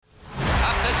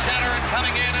center and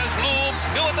coming in is Loom.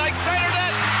 Newendike center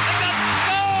net. And that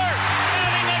scores!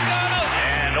 Danny McDonald!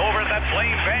 And over at that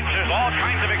Flame bench, there's all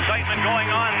kinds of excitement going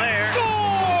on there.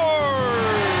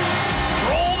 Scores!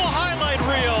 Roll the highlight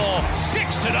reel.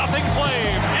 6-0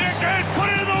 Flame. Here goes, put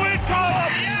it in the win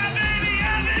column. Yeah, baby,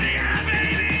 yeah, baby, yeah,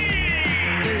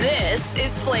 baby. This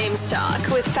is Flames Talk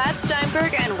with Pat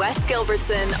Steinberg and Wes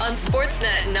Gilbertson on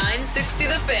Sportsnet 960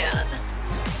 The Fan.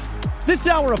 This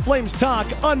hour of Flames Talk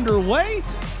underway.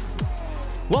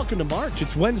 Welcome to March.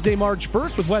 It's Wednesday, March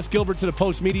 1st with Wes Gilbertson of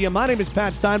Post Media. My name is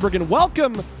Pat Steinberg, and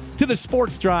welcome to the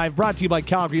Sports Drive, brought to you by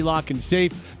Calgary Lock and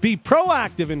Safe. Be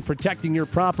proactive in protecting your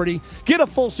property. Get a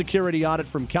full security audit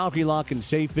from Calgary Lock and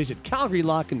Safe. Visit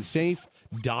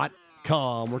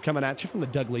calgarylockandsafe.com. We're coming at you from the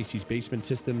Doug Lacey's Basement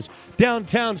Systems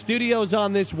downtown studios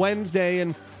on this Wednesday.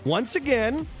 And once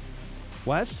again,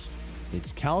 Wes,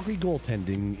 it's Calgary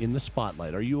goaltending in the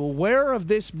spotlight. Are you aware of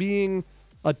this being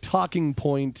a talking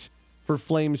point for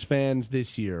Flames fans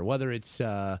this year? Whether it's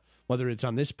on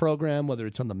this program, whether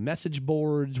it's on the message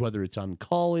boards, whether it's on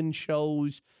call-in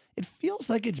shows, it feels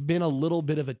like it's been a little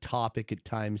bit of a topic at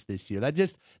times this year.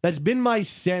 That's been my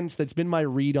sense. That's been my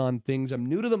read on things. I'm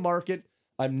new to the market.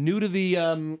 I'm new to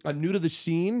the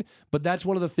scene, but that's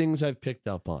one of the things I've picked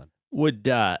up on. Would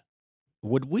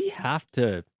we have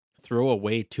to throw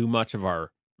away too much of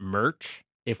our merch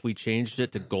if we changed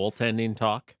it to goaltending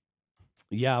talk?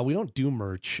 Yeah, we don't do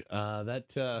merch. When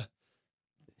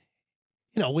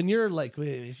you're like,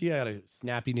 if you got a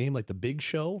snappy name like The Big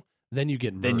Show, then you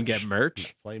get merch. Then you get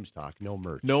merch? Flames Talk, no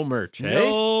merch. No merch, eh?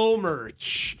 No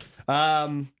merch.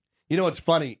 It's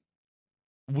funny.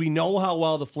 We know how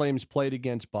well the Flames played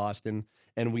against Boston,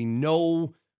 and we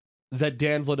know that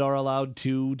Dan Vladar allowed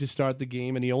two to start the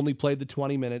game, and he only played the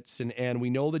 20 minutes, and we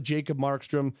know that Jacob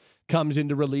Markstrom comes in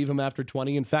to relieve him after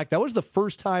 20. In fact, that was the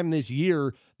first time this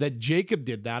year that Jacob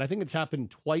did that. I think it's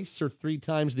happened twice or three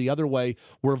times the other way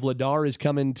where Vladar has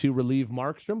come in to relieve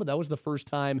Markstrom, but that was the first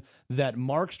time that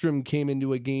Markstrom came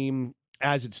into a game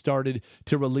as it started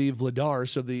to relieve Vladar,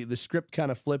 so the script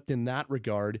kind of flipped in that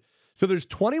regard. So there's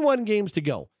 21 games to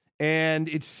go, and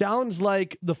it sounds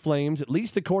like the Flames, at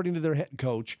least according to their head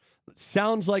coach,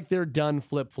 sounds like they're done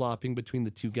flip-flopping between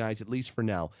the two guys, at least for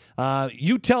now.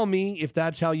 You tell me if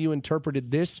that's how you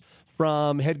interpreted this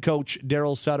from head coach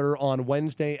Daryl Sutter on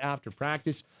Wednesday after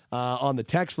practice on the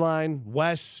text line.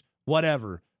 Wes,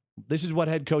 whatever. This is what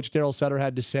head coach Daryl Sutter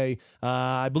had to say.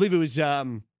 I believe it was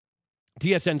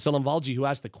TSN Salamvalji who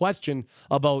asked the question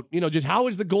about, just how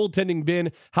has the goaltending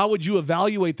been? How would you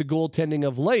evaluate the goaltending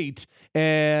of late?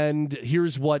 And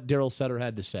here's what Daryl Sutter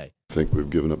had to say. I think we've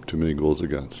given up too many goals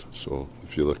against. So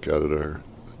if you look at it,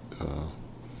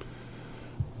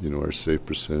 our save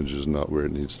percentage is not where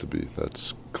it needs to be.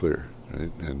 That's clear,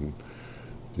 right? And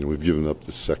we've given up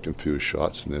the second fewest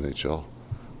shots in the NHL.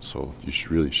 So we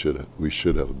should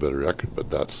have a better record. But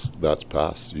that's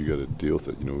past. You got to deal with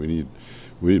it. We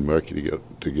need Marky to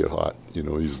get hot.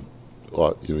 He's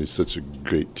hot. He's such a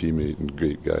great teammate and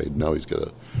great guy. Now he's got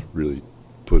to really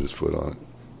put his foot on it.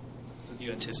 So do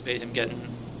you anticipate him getting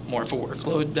more of a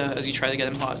workload as you try to get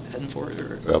him hot heading forward?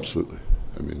 Or? Absolutely.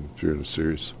 If you're in a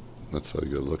series, that's how you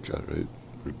got to look at it, right?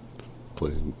 We're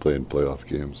playing playoff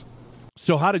games.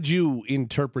 So how did you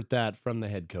interpret that from the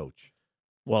head coach?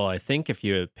 Well, I think if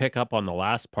you pick up on the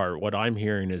last part, what I'm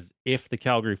hearing is if the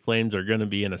Calgary Flames are going to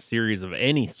be in a series of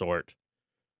any sort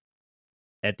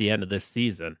at the end of this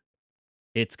season,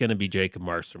 it's going to be Jacob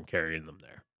Markstrom carrying them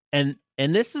there. And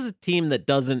this is a team that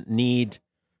don't need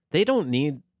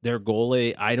their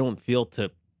goalie, I don't feel,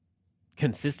 to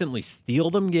consistently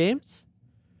steal them games,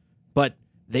 but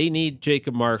they need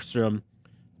Jacob Markstrom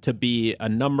to be a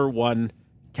number one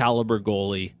caliber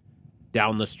goalie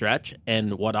down the stretch.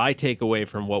 And what I take away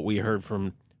from what we heard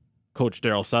from Coach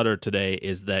Daryl Sutter today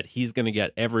is that he's going to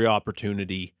get every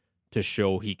opportunity to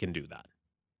show he can do that.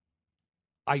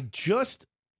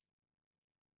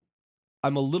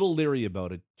 I'm a little leery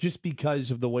about it just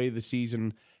because of the way the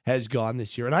season has gone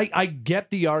this year. And I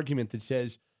get the argument that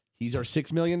says he's our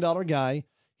 $6 million guy.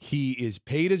 He is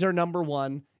paid as our number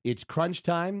one. It's crunch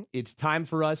time. It's time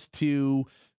for us to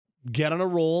get on a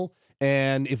roll.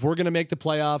 And if we're going to make the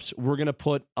playoffs, we're going to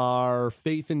put our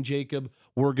faith in Jacob.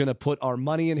 We're going to put our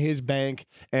money in his bank,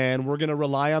 and we're going to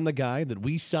rely on the guy that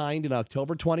we signed in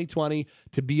October 2020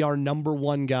 to be our number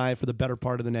one guy for the better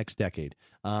part of the next decade.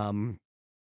 And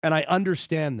I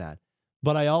understand that.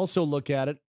 But I also look at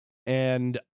it,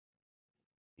 and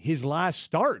his last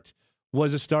start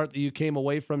was a start that you came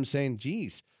away from saying,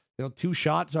 geez, 2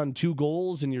 shots on 2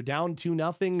 goals, and you're down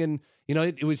 2-0. And,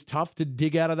 it was tough to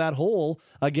dig out of that hole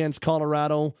against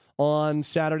Colorado on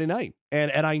Saturday night.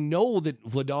 And I know that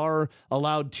Vladar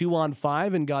allowed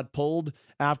 2-on-5 and got pulled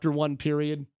after one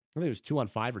period. I think it was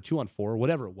 2-on-5 or 2-on-4,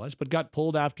 whatever it was, but got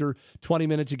pulled after 20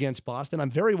 minutes against Boston.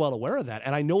 I'm very well aware of that.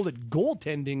 And I know that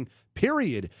goaltending,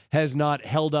 period, has not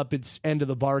held up its end of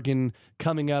the bargain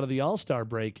coming out of the All-Star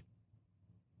break.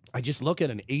 I just look at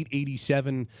an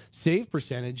 .887 save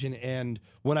percentage, and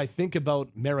when I think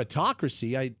about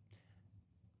meritocracy,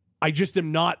 I just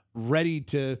am not ready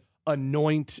to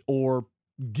anoint or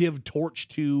give torch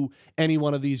to any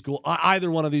one of these either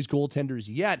one of these goaltenders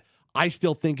yet. I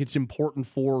still think it's important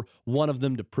for one of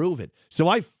them to prove it. So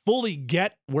I fully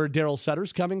get where Daryl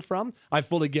Sutter's coming from. I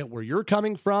fully get where you're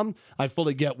coming from. I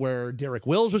fully get where Derek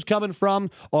Wills was coming from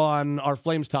on our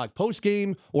Flames Talk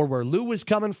postgame, or where Lou was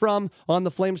coming from on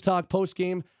the Flames Talk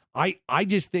postgame. I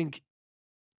just think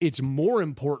it's more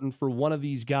important for one of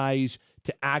these guys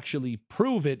to actually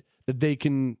prove it, that they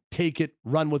can take it,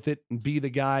 run with it, and be the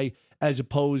guy, as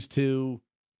opposed to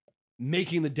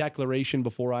making the declaration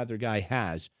before either guy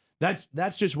has.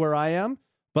 That's just where I am.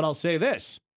 But I'll say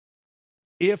this.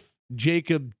 If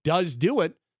Jacob does do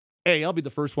it, I'll be the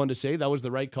first one to say that was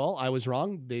the right call. I was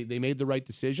wrong. They made the right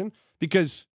decision,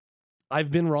 because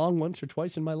I've been wrong once or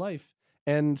twice in my life.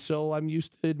 And so I'm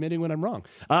used to admitting when I'm wrong.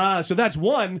 So that's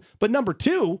one. But number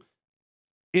two,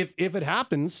 if it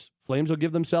happens, Flames will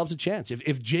give themselves a chance.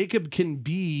 If Jacob can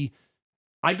be,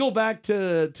 I go back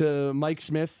to Mike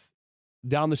Smith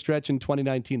down the stretch in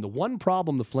 2019. The one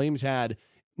problem the Flames had,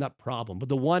 not problem, but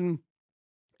the one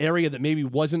area that maybe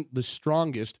wasn't the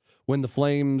strongest when the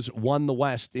Flames won the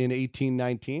West in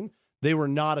 18-19, they were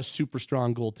not a super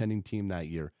strong goaltending team that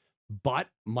year. But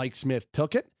Mike Smith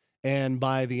took it, and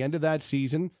by the end of that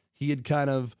season, he had kind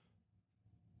of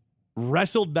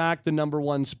wrestled back the number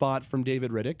one spot from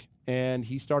David Riddick, and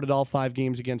he started all 5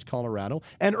 games against Colorado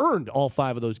and earned all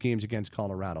 5 of those games against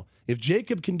Colorado. If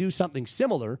Jacob can do something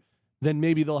similar, then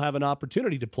maybe they'll have an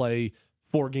opportunity to play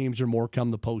 4 games or more come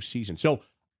the postseason. So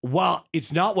while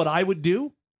it's not what I would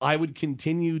do, I would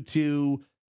continue to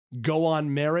go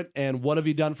on merit and what have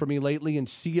you done for me lately, and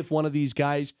see if one of these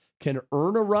guys can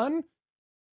earn a run.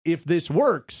 If this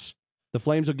works, the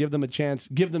Flames will give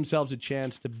themselves a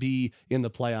chance to be in the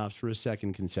playoffs for a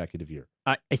second consecutive year.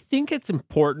 I think it's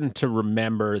important to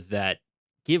remember that,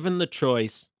 given the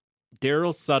choice,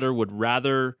 Daryl Sutter would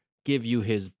rather give you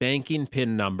his banking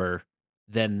PIN number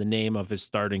than the name of his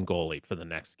starting goalie for the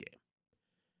next game.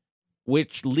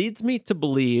 Which leads me to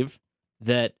believe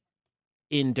that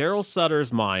in Daryl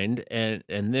Sutter's mind, and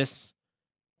this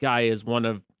guy is one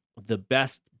of the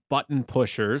best button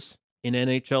pushers in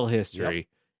NHL history,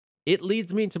 it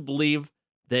leads me to believe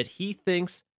that he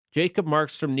thinks Jacob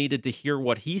Markstrom needed to hear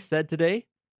what he said today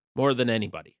more than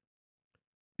anybody.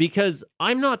 Because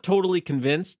I'm not totally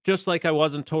convinced, just like I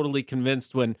wasn't totally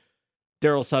convinced when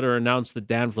Daryl Sutter announced that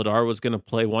Dan Vladar was going to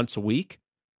play once a week.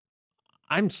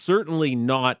 I'm certainly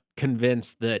not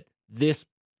convinced that this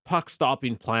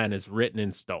puck-stopping plan is written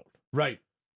in stone. Right.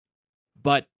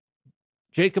 But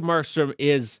Jacob Markstrom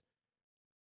is,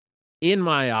 in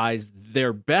my eyes,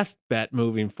 their best bet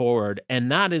moving forward,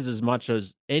 and that is as much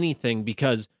as anything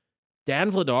because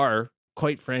Dan Vladar,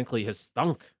 quite frankly, has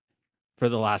stunk for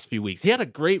the last few weeks. He had a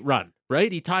great run,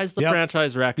 right? He ties the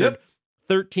franchise record,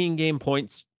 13-game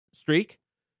points streak.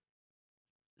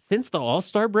 Since the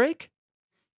All-Star break,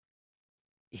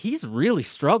 he's really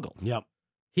struggled. Yep.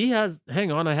 He has,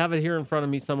 hang on, I have it here in front of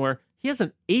me somewhere. He has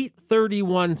an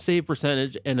 .831 save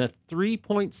percentage and a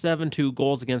 3.72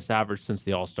 goals against average since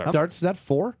the All-Star. Starts, is that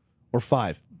 4 or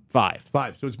 5? 5.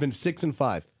 5. So it's been 6 and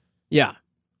 5. Yeah.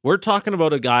 We're talking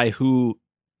about a guy who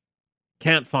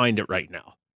can't find it right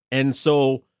now. And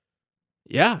so,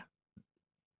 yeah,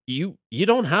 you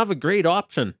don't have a great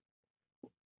option.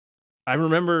 I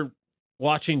remember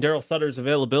watching Daryl Sutter's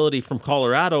availability from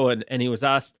Colorado, and he was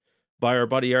asked by our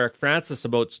buddy Eric Francis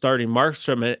about starting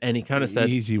Markstrom, and he kind of said,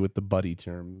 easy with the buddy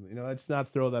term. Let's not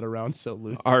throw that around so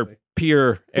loosely. Our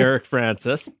peer, Eric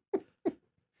Francis.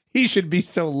 He should be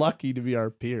so lucky to be our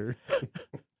peer.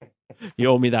 You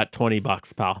owe me that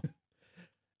 $20, pal.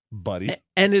 Buddy.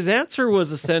 And his answer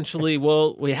was essentially,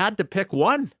 well, we had to pick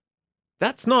one.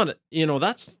 That's not,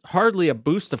 that's hardly a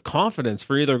boost of confidence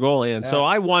for either goalie. And so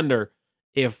I wonder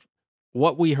if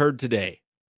what we heard today,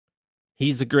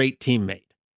 he's a great teammate.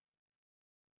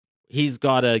 He's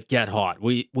got to get hot.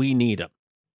 We need him.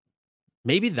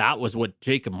 Maybe that was what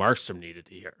Jacob Markstrom needed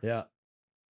to hear. Yeah.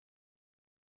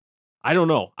 I don't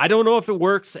know. I don't know if it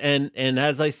works. And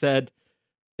as I said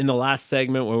in the last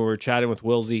segment when we were chatting with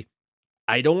Wilsey,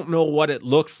 I don't know what it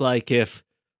looks like if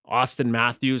Austin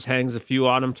Matthews hangs a few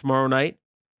on him tomorrow night.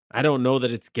 I don't know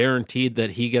that it's guaranteed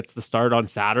that he gets the start on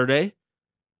Saturday,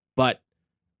 but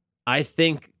I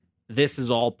think this is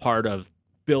all part of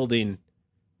building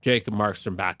Jacob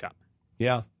Markstrom back up.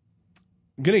 Yeah.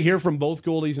 I'm going to hear from both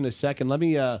goalies in a second. Let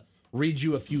me read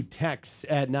you a few texts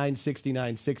at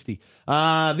 960.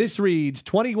 This reads,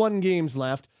 21 games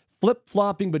left.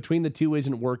 Flip-flopping between the two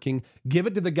isn't working. Give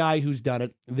it to the guy who's done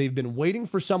it. They've been waiting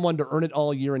for someone to earn it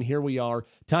all year, and here we are.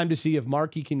 Time to see if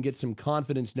Markey can get some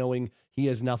confidence knowing he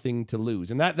has nothing to lose.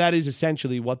 And that is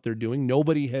essentially what they're doing.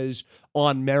 Nobody has,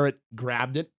 on merit,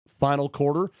 grabbed it. Final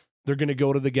quarter, they're going to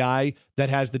go to the guy that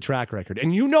has the track record.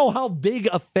 And you know how big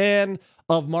a fan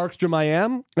of Markstrom I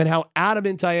am and how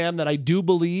adamant I am that I do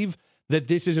believe that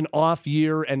this is an off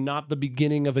year and not the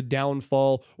beginning of a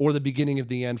downfall or the beginning of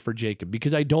the end for Jacob,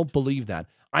 because I don't believe that.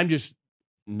 I'm just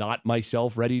not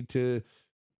myself ready to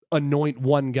anoint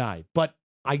one guy. But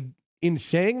in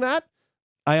saying that,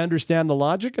 I understand the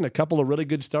logic, and a couple of really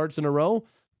good starts in a row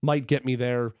might get me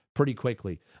there pretty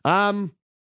quickly.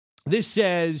 This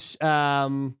says,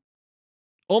 oh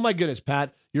my goodness,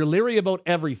 Pat, you're leery about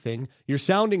everything. You're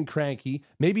sounding cranky.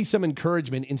 Maybe some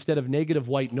encouragement instead of negative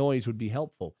white noise would be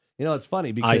helpful. You know, it's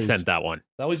funny because I sent that one.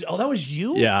 That was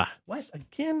you? Yeah. Wes,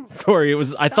 again. Sorry,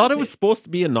 I thought it was supposed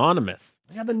to be anonymous.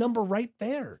 I got the number right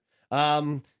there.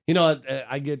 You know,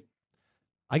 I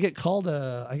get called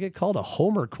a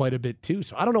homer quite a bit too.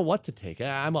 So I don't know what to take.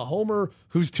 I'm a homer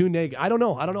who's too negative. I don't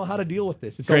know how to deal with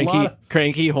this. It's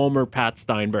cranky homer Pat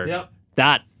Steinberg. Yep.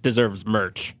 That deserves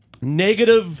merch.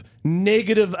 Negative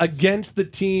against the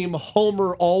team.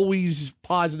 Homer always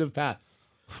positive, Pat.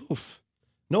 Oof.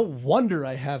 No wonder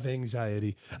I have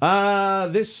anxiety.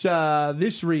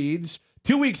 This reads,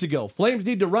 2 weeks ago, Flames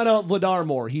need to run out Vladar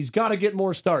more. He's got to get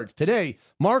more starts. Today,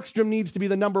 Markstrom needs to be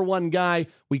the number one guy.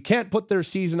 We can't put their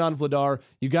season on Vladar.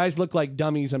 You guys look like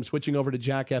dummies. I'm switching over to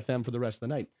Jack FM for the rest of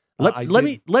the night.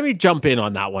 Let me jump in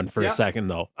on that one for a second,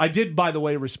 though. I did, by the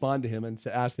way, respond to him and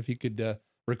asked if he could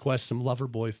request some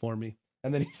Loverboy for me.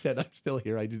 And then he said, I'm still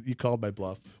here. You called my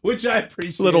bluff, which I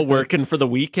appreciate. Little working for the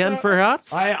weekend,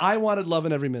 perhaps? I wanted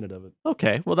loving every minute of it.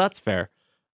 Okay, well, that's fair.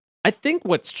 I think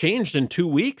what's changed in 2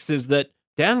 weeks is that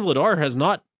Dan Vladar has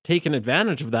not taken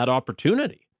advantage of that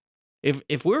opportunity.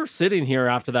 If we're sitting here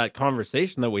after that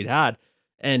conversation that we'd had,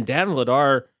 and Dan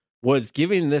Vladar was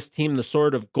giving this team the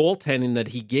sort of goaltending that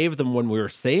he gave them when we were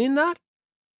saying that,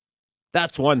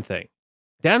 that's one thing.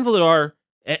 Dan Vladar...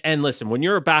 And listen, when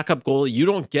you're a backup goalie, you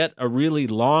don't get a really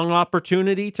long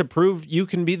opportunity to prove you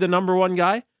can be the number one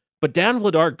guy. But Dan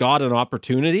Vladar got an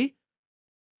opportunity,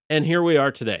 and here we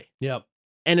are today. Yep.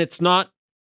 And it's not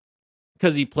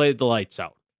because he played the lights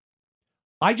out.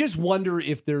 I just wonder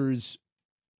if there's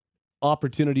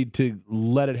opportunity to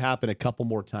let it happen a couple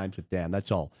more times with Dan. That's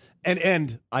all.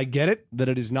 And I get it that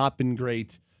it has not been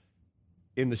great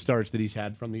in the starts that he's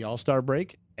had from the All-Star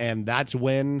break, and that's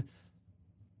when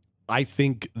I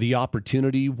think the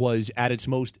opportunity was at its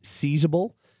most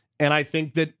seizable. And I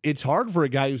think that it's hard for a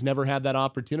guy who's never had that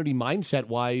opportunity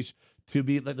mindset-wise to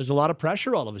be, there's a lot of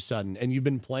pressure all of a sudden. And you've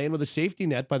been playing with a safety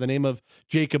net by the name of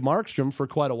Jacob Markstrom for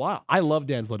quite a while. I love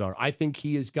Dan Vladar. I think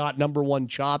he has got number one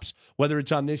chops, whether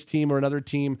it's on this team or another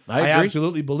team. I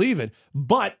absolutely believe it.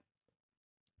 But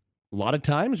a lot of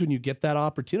times when you get that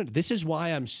opportunity, this is why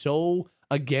I'm so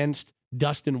against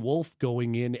Dustin Wolf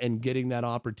going in and getting that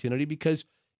opportunity, because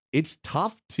it's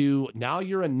tough to, now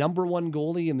you're a number one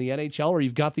goalie in the NHL, or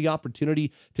you've got the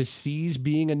opportunity to seize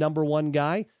being a number one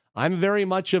guy. I'm very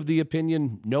much of the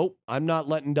opinion, nope, I'm not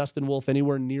letting Dustin Wolf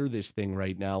anywhere near this thing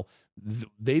right now.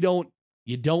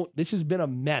 This has been a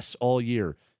mess all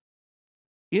year.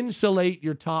 Insulate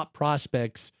your top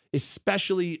prospects,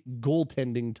 especially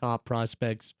goaltending top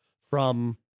prospects,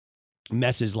 from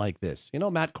messes like this. You know,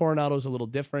 Matt Coronado's a little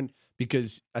different,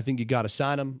 because I think you got to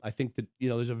sign him. I think that,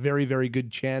 there's a very, very good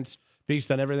chance,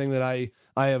 based on everything that I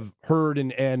have heard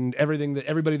and everything that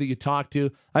everybody that you talk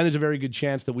to, I think there's a very good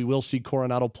chance that we will see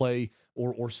Coronado play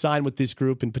or sign with this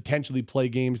group and potentially play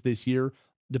games this year,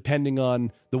 depending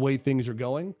on the way things are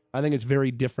going. I think it's very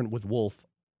different with Wolf.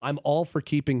 I'm all for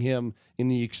keeping him in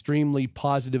the extremely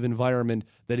positive environment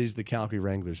that is the Calgary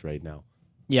Wranglers right now.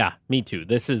 Yeah, me too.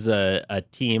 This is a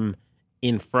team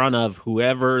in front of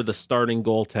whoever the starting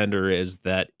goaltender is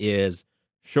that is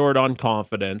short on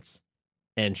confidence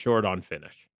and short on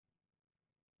finish.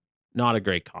 Not a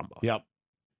great combo. Yep.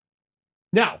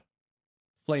 Now,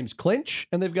 Flames clinch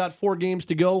and they've got 4 games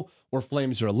to go, or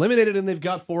Flames are eliminated and they've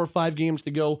got 4 or 5 games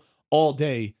to go all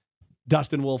day.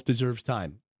 Dustin Wolf deserves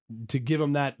time to give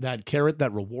him that carrot,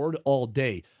 that reward all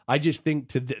day. I just think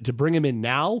to bring him in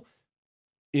now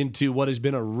into what has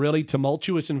been a really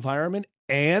tumultuous environment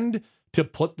and to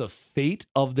put the fate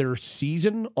of their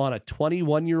season on a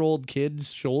 21-year-old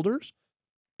kid's shoulders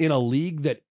in a league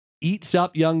that eats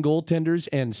up young goaltenders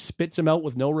and spits them out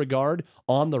with no regard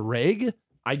on the reg.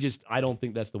 I don't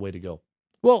think that's the way to go.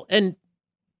 Well, and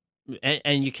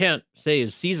you can't say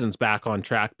his season's back on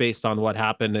track based on what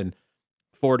happened in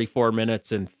 44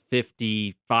 minutes and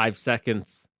 55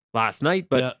 seconds last night,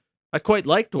 but I quite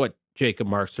liked what Jacob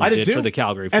Markstrom did for the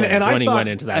Calgary Flames when he went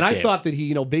into that game. And I thought that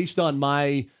he, based on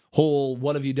my whole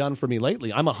what have you done for me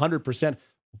lately, I'm 100%,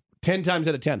 10 times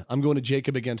out of 10, I'm going to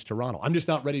Jacob against Toronto. I'm just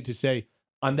not ready to say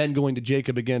I'm then going to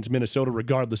Jacob against Minnesota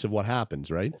regardless of what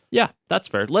happens, right? Yeah, that's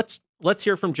fair. Let's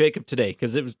hear from Jacob today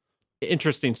because it was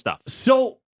interesting stuff.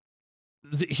 So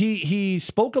he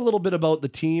spoke a little bit about the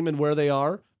team and where they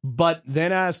are, but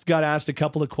then got asked a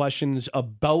couple of questions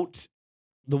about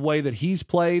the way that he's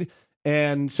played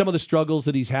and some of the struggles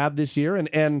that he's had this year.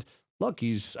 And look,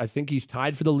 I think he's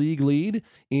tied for the league lead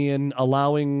in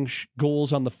allowing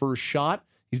goals on the first shot.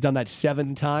 He's done that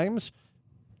 7 times.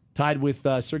 Tied with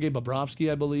Sergei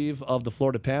Bobrovsky, I believe, of the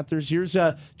Florida Panthers. Here's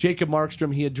Jacob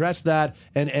Markstrom. He addressed that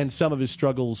and some of his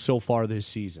struggles so far this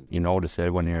season. You notice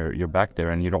it when you're back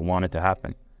there and you don't want it to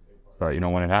happen. But,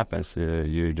 when it happens,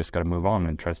 you just got to move on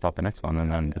and try to stop the next one. And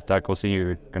then if that goes in,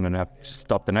 you're going to have to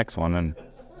stop the next one and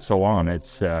so on.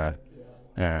 It's, it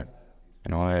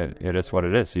is what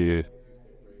it is.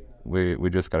 We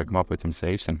just got to come up with some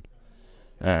saves. And,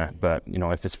 but,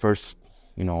 if it's first,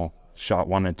 shot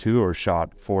 1 and 2 or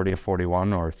shot 40 or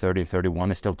 41 or 30 or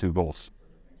 31 is still 2 goals.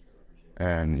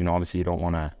 And, obviously you don't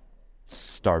want to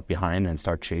start behind and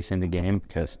start chasing the game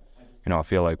because, I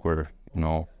feel like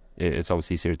it's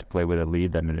always easier to play with a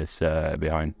lead than it is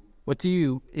behind.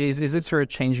 Is it sort of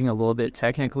changing a little bit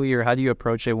technically, or how do you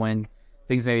approach it when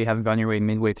things maybe haven't gone your way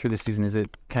midway through the season? Is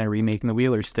it kind of remaking the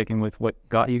wheel or sticking with what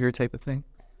got you here type of thing?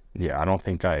 Yeah, I don't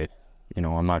think I'm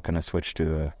not going to switch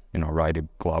to a, righty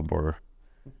glove or,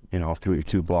 2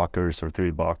 blockers or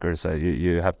 3 blockers.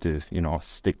 You have to,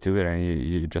 stick to it, and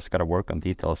you just got to work on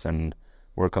details and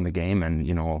work on the game and,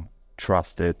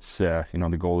 trust it's, the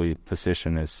goalie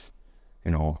position is,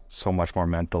 so much more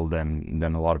mental than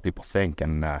a lot of people think.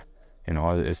 And,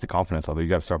 it's the confidence level. You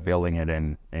got to start building it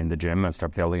in the gym and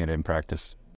start building it in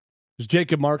practice. It was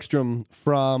Jacob Markstrom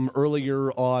from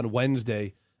earlier on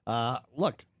Wednesday.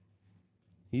 Look,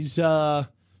 he's trying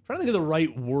to think of the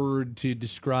right word to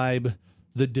describe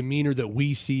the demeanor that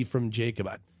we see from Jacob.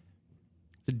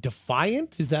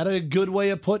 Defiant? Is that a good way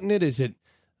of putting it? Is it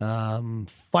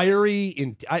fiery?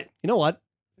 You know what?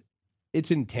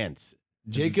 It's intense.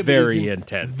 Jacob very is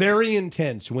intense. Very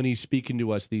intense when he's speaking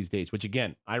to us these days, which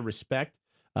again, I respect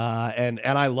and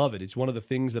I love it. It's one of the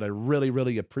things that I really,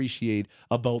 really appreciate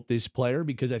about this player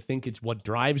because I think it's what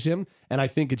drives him and I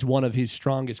think it's one of his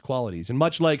strongest qualities. And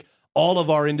much like all of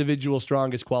our individual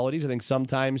strongest qualities, I think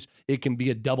sometimes it can be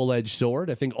a double-edged sword.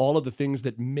 I think all of the things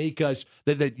that make us,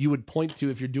 that you would point to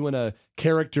if you're doing a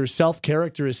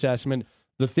self-character assessment,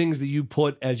 the things that you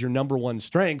put as your number one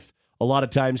strength, a lot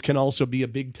of times can also be a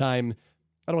big-time,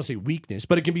 I don't want to say weakness,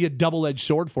 but it can be a double-edged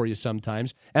sword for you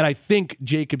sometimes. And I think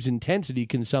Jacob's intensity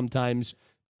can sometimes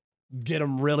get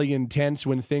him really intense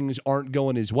when things aren't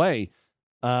going his way.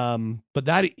 But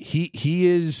that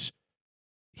he's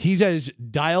as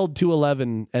dialed to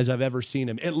 11 as I've ever seen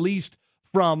him, at least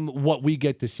from what we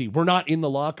get to see. We're not in the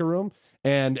locker room,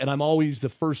 and I'm always the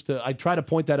first to, I try to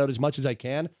point that out as much as I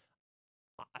can.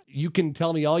 You can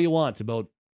tell me all you want about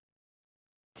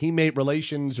teammate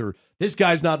relations or this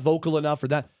guy's not vocal enough or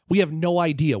that. We have no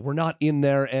idea. We're not in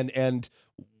there, and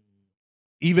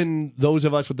even those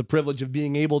of us with the privilege of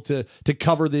being able to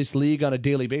cover this league on a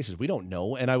daily basis, we don't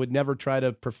know, and I would never try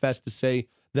to profess to say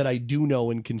that I do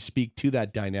know and can speak to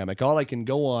that dynamic. All I can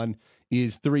go on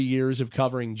is 3 years of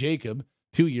covering Jacob,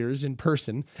 2 years in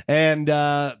person, and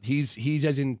he's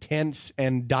as intense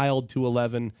and dialed to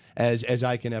 11 as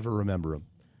I can ever remember him.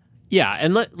 Yeah,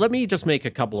 and let me just make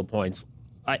a couple of points.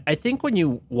 I think when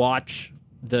you watch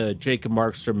the Jacob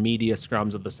Markstrom media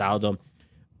scrums of the Saddledome,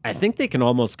 I think they can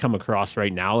almost come across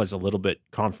right now as a little bit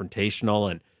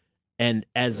confrontational, and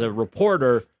as a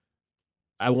reporter,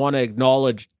 I want to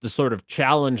acknowledge the sort of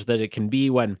challenge that it can be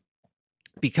when,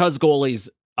 because goalies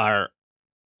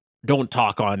don't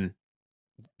talk on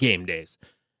game days,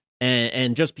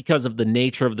 and just because of the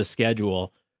nature of the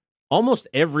schedule, almost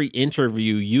every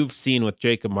interview you've seen with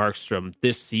Jacob Markstrom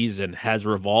this season has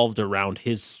revolved around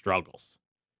his struggles.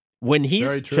 When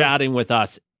he's chatting with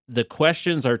us, the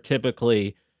questions are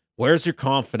typically, where's your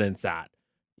confidence at?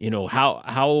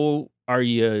 How are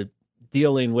you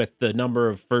dealing with the number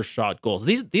of first shot goals?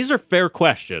 These are fair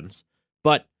questions,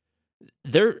 but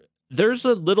there's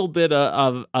a little bit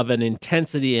of an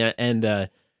intensity and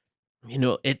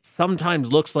it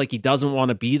sometimes looks like he doesn't want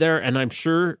to be there. And I'm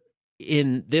sure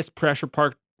in this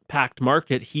packed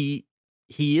market, he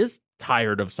is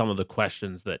tired of some of the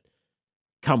questions that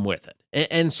come with it.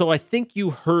 And so I think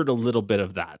you heard a little bit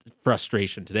of that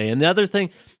frustration today. And the other thing,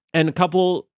 and a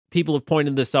couple people have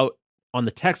pointed this out on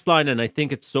the text line, and I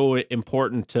think it's so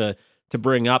important to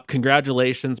bring up.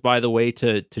 Congratulations, by the way,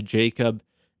 to Jacob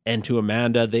and to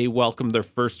Amanda. They welcomed their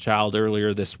first child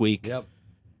earlier this week. Yep.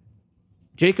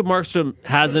 Jacob Markstrom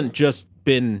hasn't just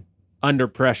been under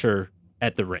pressure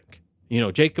at the rink.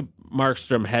 Jacob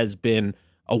Markstrom has been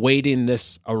awaiting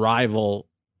this arrival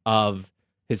of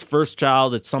his first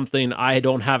child. It's something I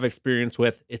don't have experience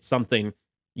with. It's something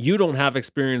you don't have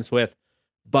experience with.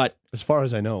 But as far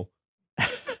as I know,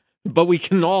 but we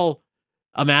can all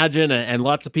imagine, and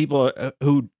lots of people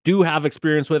who do have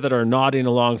experience with it are nodding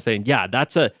along saying, yeah,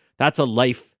 that's a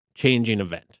life-changing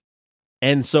event.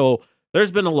 And so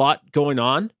there's been a lot going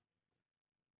on.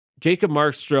 Jacob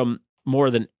Markstrom, more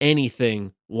than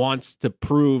anything, wants to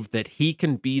prove that he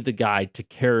can be the guy to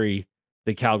carry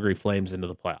the Calgary Flames into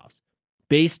the playoffs.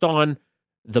 Based on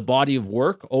the body of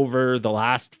work over the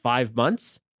last 5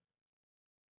 months,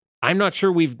 I'm not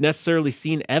sure we've necessarily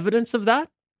seen evidence of that,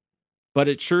 but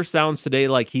it sure sounds today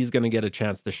like he's going to get a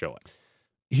chance to show it.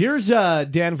 Here's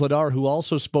Dan Vladar, who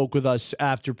also spoke with us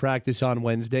after practice on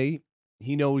Wednesday.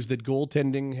 He knows that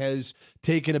goaltending has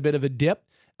taken a bit of a dip.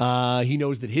 He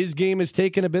knows that his game has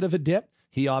taken a bit of a dip.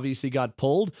 He obviously got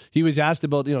pulled. He was asked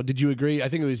about, did you agree? I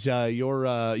think it was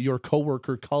your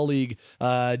coworker, colleague,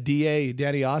 DA,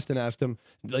 Danny Austin asked him,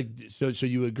 so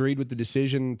you agreed with the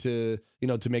decision to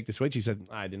make the switch? He said,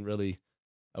 I didn't really.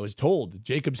 I was told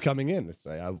Jacob's coming in.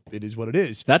 It is what it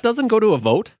is. That doesn't go to a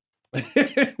vote?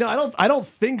 No, I don't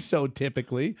think so.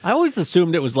 Typically, I always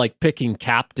assumed it was like picking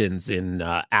captains in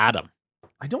Adam.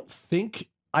 I don't think.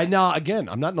 Again,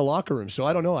 I'm not in the locker room, so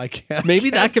I don't know. I can't. Maybe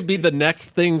that could be the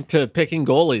next thing to picking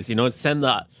goalies. Send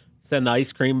the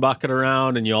ice cream bucket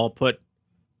around, and you all put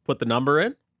the number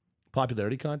in.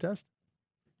 Popularity contest.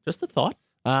 Just a thought.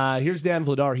 Here's Dan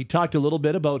Vladar. He talked a little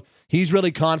bit about he's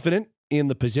really confident in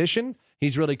the position.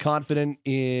 He's really confident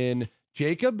in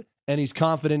Jacob, and he's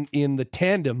confident in the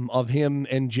tandem of him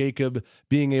and Jacob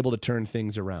being able to turn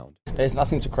things around. There's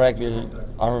nothing to correct.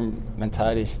 Our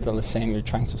mentality is still the same. We're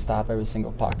trying to stop every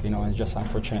single puck. It's just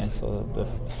unfortunate. So the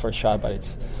first shot, but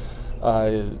it's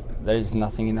there's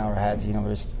nothing in our heads.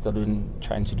 We're still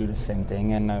trying to do the same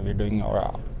thing, and we're doing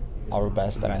our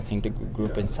best. And I think the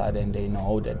group inside, and they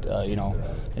know that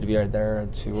that we are there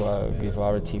to give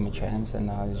our team a chance. And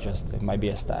it might be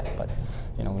a stat, but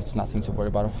it's nothing to worry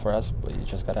about for us. But you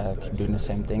just gotta keep doing the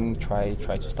same thing. Try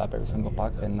to stop every single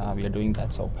puck, and we are doing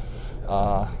that. So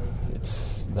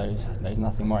there's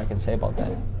nothing more I can say about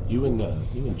that. You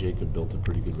and Jacob built a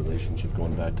pretty good relationship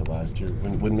going back to last year.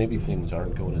 When maybe things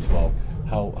aren't going as well,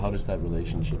 how does that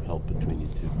relationship help between you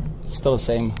two? It's still the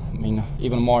same.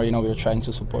 Even more. We're trying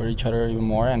to support each other even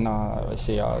more. And I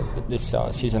say this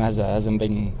season hasn't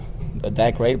been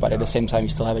that great, but at the same time, we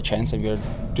still have a chance. And we're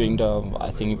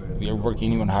I think we're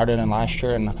working even harder than last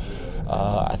year. And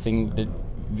I think that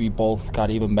we both got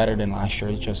even better than last year.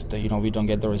 It's just we don't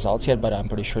get the results yet, but I'm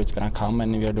pretty sure it's gonna come,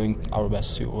 and we are doing our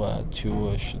best to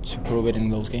prove it in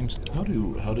those games.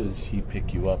 How does he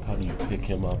pick you up? How do you pick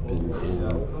him up in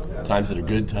times that are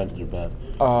good, times that are bad?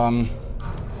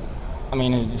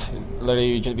 It's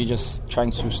literally we just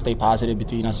trying to stay positive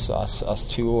between us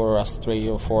two or us three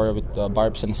or four with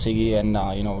Barbs and Siggy, and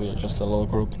we're just a little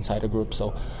group inside a group.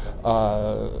 So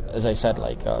as I said,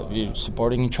 we're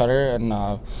supporting each other, and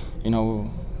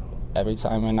every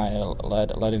time when I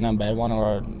let in a bad one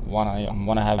or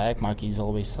want to have back, Marky's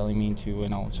always telling me to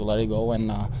let it go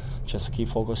and just keep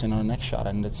focusing on the next shot,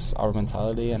 and that's our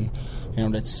mentality. And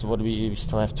that's what we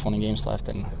still have 20 games left,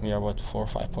 and we are 4 or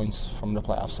 5 points from the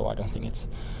playoffs. So I don't think it's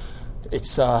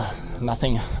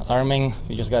nothing alarming.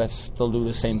 We just gotta still do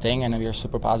the same thing, and we are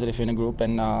super positive in the group,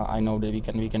 and I know that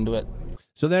we can do it.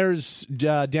 So there's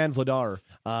Dan Vladar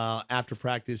after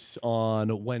practice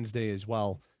on Wednesday as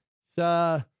well.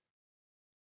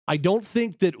 I don't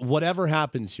think that whatever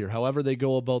happens here, however they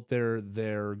go about their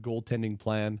goaltending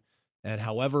plan, and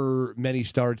however many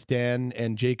starts Dan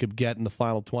and Jacob get in the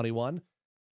final 21,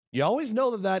 you always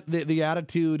know that the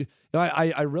attitude.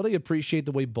 I really appreciate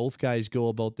the way both guys go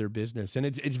about their business, and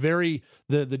it's very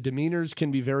the demeanors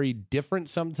can be very different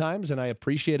sometimes, and I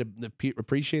appreciate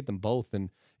them both. And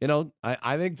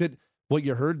I think that what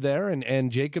you heard there,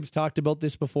 and Jacob's talked about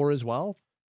this before as well.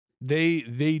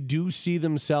 They do see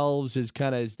themselves as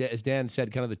kind of, as Dan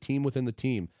said, kind of the team within the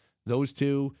team. Those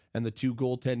two and the two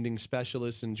goaltending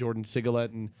specialists, and Jordan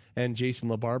Sigalet and Jason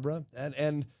LaBarbera.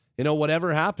 And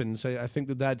whatever happens, I think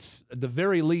that's at the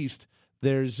very least.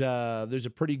 There's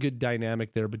a pretty good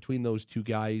dynamic there between those two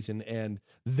guys and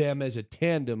them as a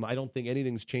tandem. I don't think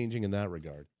anything's changing in that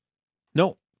regard.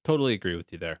 No, totally agree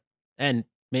with you there. And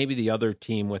maybe the other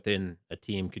team within a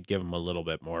team could give them a little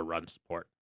bit more run support.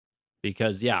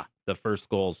 Because, the first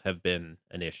goals have been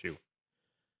an issue.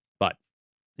 But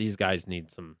these guys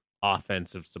need some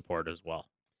offensive support as well.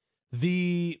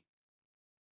 The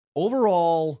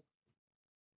overall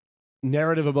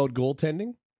narrative about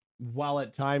goaltending, while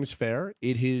at times fair,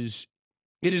 it has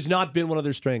not been one of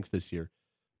their strengths this year.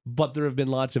 But there have been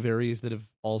lots of areas that have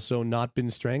also not been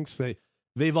strengths.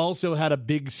 They've also had a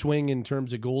big swing in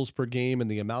terms of goals per game and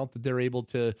the amount that they're able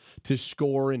to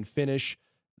score and finish.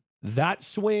 That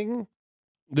swing,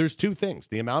 there's two things.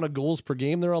 The amount of goals per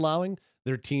game they're allowing,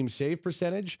 their team save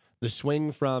percentage, the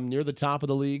swing from near the top of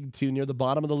the league to near the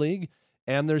bottom of the league,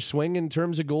 and their swing in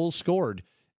terms of goals scored.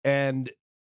 And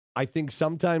I think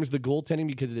sometimes the goaltending,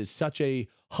 because it is such a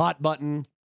hot button,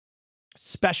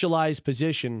 specialized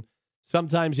position,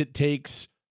 sometimes it takes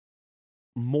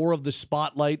more of the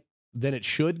spotlight than it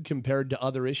should compared to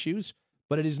other issues.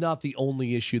 But it is not the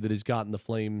only issue that has gotten the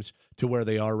Flames to where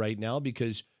they are right now,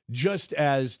 because just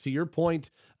as, to your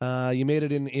point, you made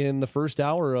it in the first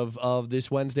hour of this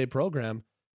Wednesday program,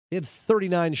 he had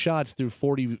 39 shots through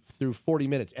 40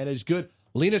 minutes. And as good,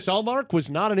 Linus Ullmark was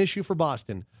not an issue for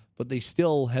Boston, but they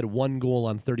still had 1 goal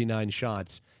on 39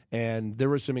 shots. And there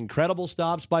were some incredible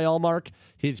stops by Ullmark.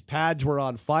 His pads were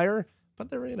on fire, but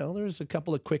there's a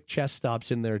couple of quick chest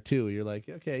stops in there too. You're like,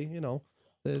 okay,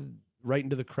 right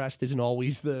into the crest isn't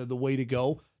always the way to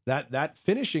go. That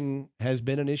finishing has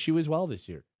been an issue as well this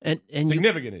year. And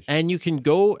significant issue. And you can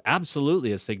go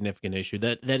absolutely a significant issue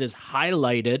that is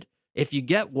highlighted. If you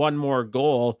get one more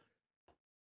goal,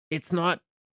 it's not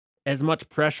as much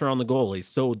pressure on the goalies.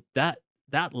 So that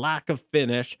lack of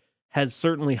finish has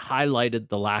certainly highlighted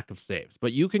the lack of saves.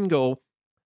 But you can go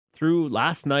through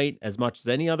last night as much as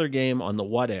any other game on the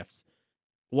what ifs.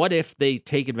 What if they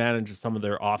take advantage of some of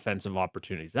their offensive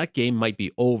opportunities? That game might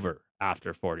be over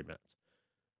after 40 minutes.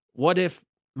 What if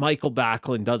Michael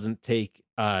Backlund doesn't take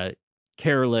a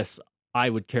careless, I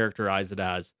would characterize it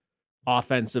as,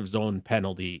 offensive zone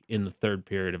penalty in the third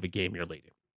period of a game you're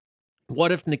leading?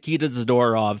 What if Nikita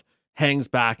Zadorov hangs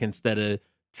back instead of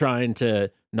trying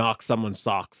to knock someone's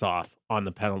socks off on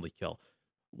the penalty kill?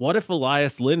 What if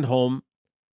Elias Lindholm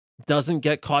doesn't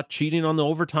get caught cheating on the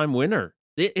overtime winner?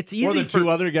 It's easy. Or the two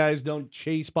other guys don't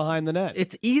chase behind the net.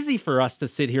 It's easy for us to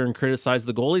sit here and criticize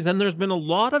the goalies, and there's been a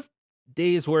lot of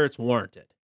days where it's warranted.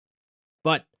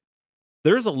 But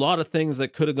there's a lot of things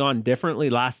that could have gone differently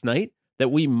last night that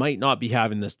we might not be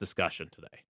having this discussion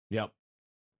today. Yep.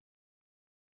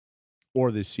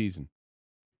 Or this season.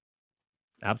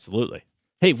 Absolutely.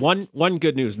 Hey, one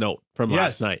good news note from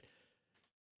last night.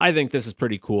 I think this is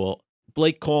pretty cool.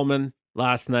 Blake Coleman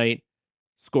last night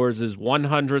scores his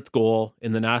 100th goal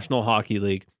in the National Hockey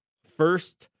League.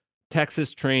 First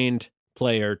Texas-trained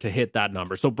player to hit that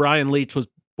number. So Brian Leach was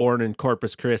born in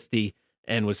Corpus Christi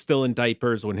and was still in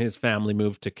diapers when his family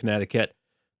moved to Connecticut.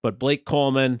 But Blake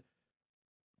Coleman,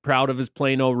 proud of his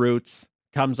Plano roots,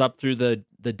 comes up through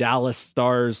the Dallas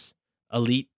Stars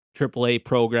elite AAA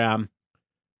program.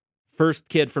 First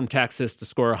kid from Texas to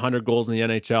score 100 goals in the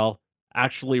NHL.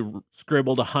 Actually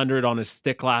scribbled 100 on his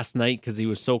stick last night because he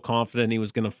was so confident he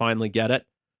was going to finally get it.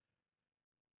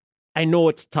 I know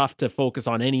it's tough to focus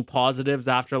on any positives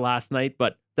after last night,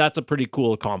 but that's a pretty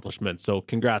cool accomplishment. So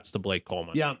congrats to Blake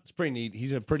Coleman. Yeah, it's pretty neat.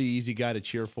 He's a pretty easy guy to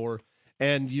cheer for.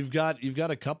 And you've got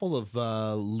a couple of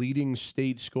leading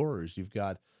state scorers. You've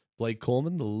got Blake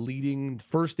Coleman, the leading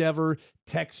first ever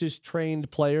Texas-trained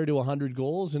player to 100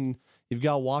 goals, and you've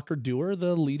got Walker Dewar,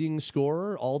 the leading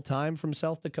scorer all-time from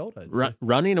South Dakota.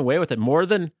 Running away with it. More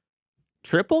than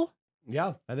triple?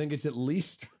 Yeah, I think it's at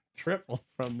least triple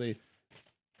from the...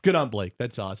 Good on Blake.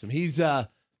 That's awesome. He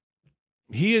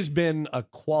has been a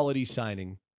quality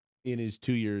signing in his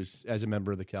 2 years as a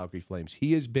member of the Calgary Flames.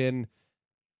 He has been,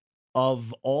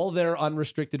 of all their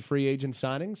unrestricted free agent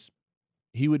signings,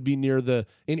 he would be near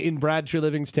in Brad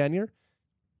Treliving's tenure,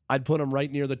 I'd put him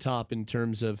right near the top in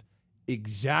terms of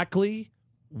exactly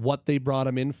what they brought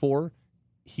him in for.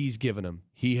 He's given him.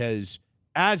 He has,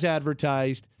 as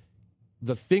advertised,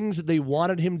 the things that they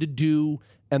wanted him to do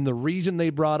and the reason they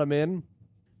brought him in,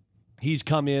 he's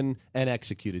come in and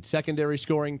executed. Secondary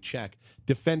scoring, check.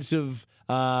 Defensive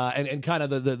and kind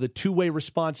of the two-way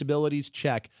responsibilities,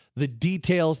 check. The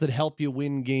details that help you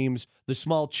win games, the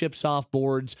small chips off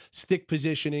boards, stick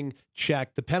positioning,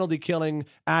 check. The penalty killing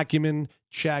acumen,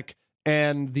 check.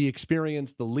 And the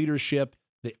experience, the leadership,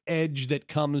 the edge that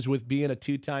comes with being a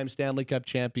two-time Stanley Cup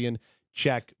champion,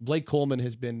 check. Blake Coleman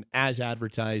has been as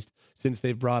advertised since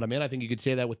they've brought him in. I think you could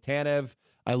say that with Tanev.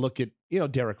 I look at,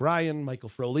 Derek Ryan, Michael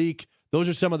Frolik. Those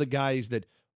are some of the guys that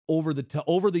over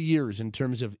the years in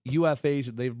terms of UFAs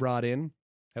that they've brought in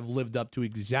have lived up to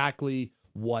exactly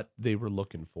what they were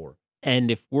looking for.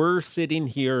 And if we're sitting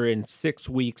here in 6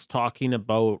 weeks talking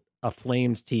about a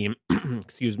Flames team,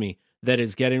 excuse me, that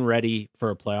is getting ready for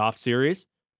a playoff series,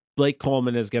 Blake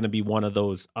Coleman is going to be one of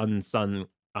those unsung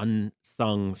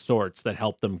sorts that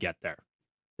help them get there.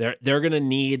 They're going to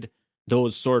need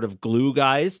those sort of glue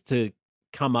guys to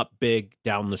come up big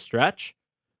down the stretch,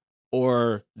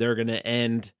 or they're going to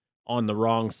end on the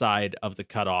wrong side of the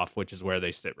cutoff, which is where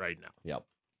they sit right now. Yep.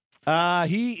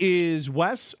 He is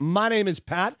Wes. My name is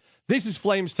Pat. This is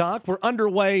Flames Talk. We're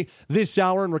underway this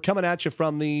hour, and we're coming at you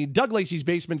from the Doug Lacey's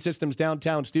Basement Systems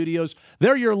downtown studios.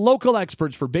 They're your local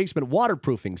experts for basement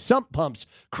waterproofing, sump pumps,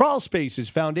 crawl spaces,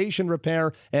 foundation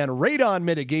repair, and radon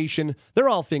mitigation. They're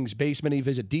all things basement-y.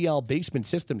 Visit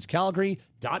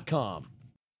dlbasementsystemscalgary.com.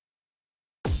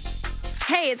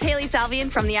 Hey, it's Haley Salvian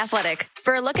from The Athletic.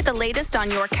 For a look at the latest on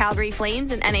your Calgary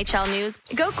Flames and NHL news,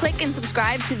 go click and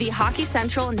subscribe to the Hockey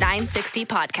Central 960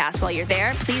 podcast. While you're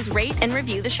there, please rate and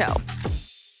review the show.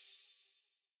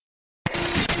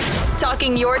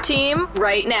 Talking your team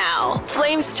right now.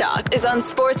 Flames Talk is on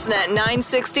Sportsnet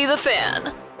 960 The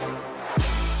Fan.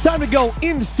 Time to go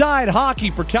inside hockey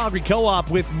for Calgary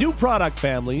Co-op with new product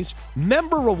families,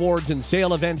 member rewards, and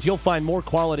sale events. You'll find more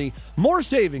quality, more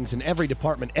savings in every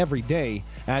department every day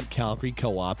at Calgary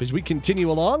Co-op. As we continue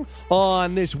along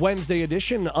on this Wednesday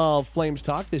edition of Flames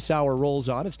Talk, this hour rolls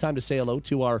on. It's time to say hello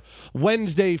to our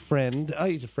Wednesday friend.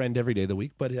 He's a friend every day of the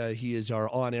week, but he is our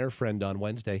on-air friend on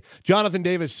Wednesday. Jonathan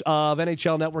Davis of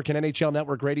NHL Network and NHL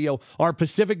Network Radio, our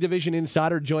Pacific Division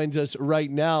insider, joins us right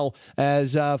now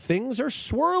as things are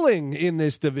swirling in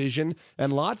this division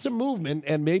and lots of movement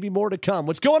and maybe more to come.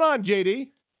 What's going on, JD?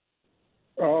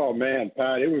 Oh man,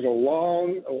 Pat, it was a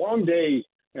long day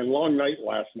and long night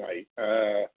last night.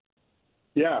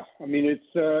 Yeah, I mean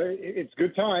it's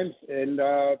good times, and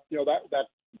that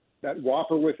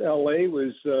whopper with LA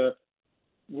was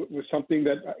something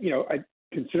that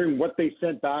considering what they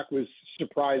sent back was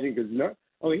surprising because I don't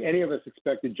think any of us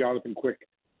expected Jonathan Quick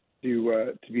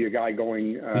to be a guy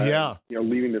going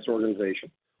leaving this organization.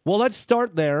 Well, let's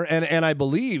start there, and I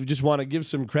believe, just want to give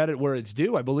some credit where it's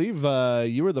due, I believe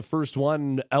you were the first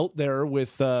one out there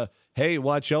with, hey,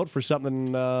 watch out for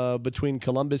something between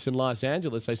Columbus and Los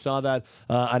Angeles. I saw that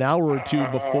an hour or two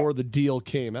before the deal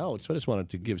came out, so I just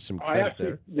wanted to give some credit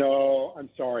there. No,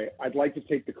 I'm sorry. I'd like to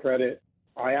take the credit.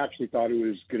 I actually thought it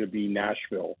was going to be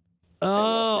Nashville.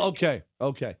 Oh, okay.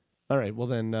 All right, well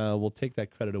then we'll take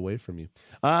that credit away from you.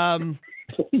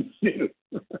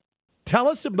 Tell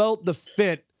us about the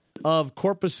fit of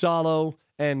Korpisalo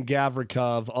and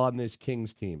Gavrikov on this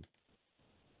Kings team.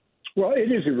 Well,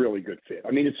 it is a really good fit. I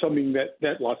mean, it's something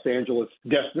that Los Angeles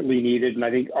desperately needed, and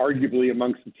I think arguably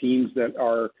amongst the teams that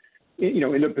are, in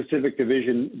the Pacific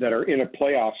Division that are in a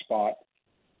playoff spot,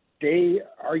 they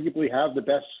arguably have the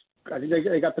best. I think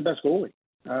they got the best goalie.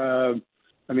 I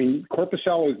mean,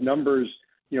 Korpisalo's numbers,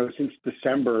 since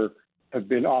December have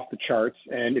been off the charts,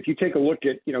 and if you take a look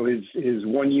at his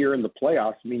 1 year in the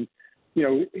playoffs, I mean,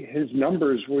 his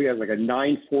numbers where he has like a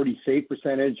 .940 save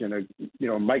percentage and a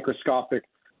microscopic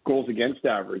goals against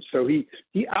average. So he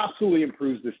absolutely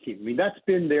improves this team. I mean, that's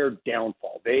been their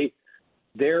downfall. Their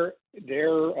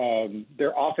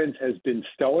offense has been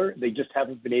stellar. They just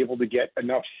haven't been able to get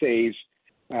enough saves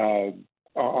on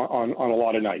a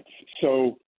lot of nights.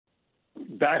 So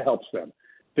that helps them.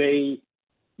 They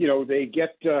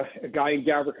get a guy in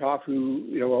Gavrikov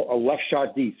who, a left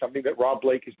shot D, something that Rob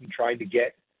Blake has been trying to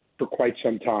get for quite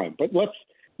some time. But let's,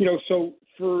 so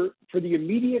for the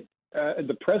immediate,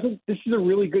 the present, this is a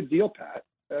really good deal, Pat.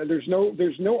 There's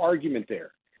no argument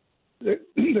there.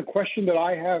 The question that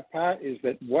I have, Pat, is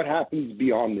that what happens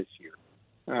beyond this year?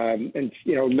 And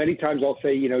many times I'll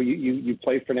say, you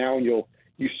play for now and you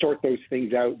sort those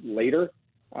things out later.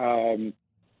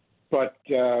 But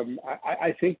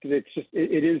I think that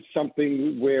it is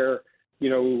something where,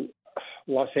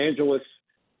 Los Angeles,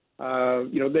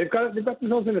 they've got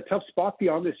themselves in a tough spot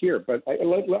beyond this year. But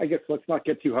I guess let's not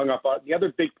get too hung up on it. The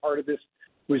other big part of this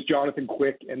was Jonathan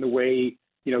Quick and the way,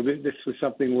 this was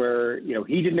something where,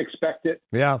 he didn't expect it.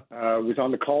 Yeah. Was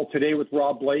on the call today with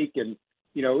Rob Blake. And,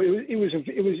 it was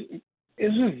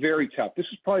very tough. This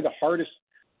was probably the hardest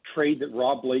trade that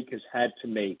Rob Blake has had to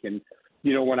make. And,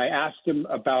 when I asked him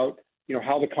about,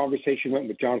 how the conversation went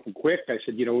with Jonathan Quick, I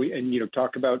said,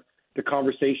 talk about the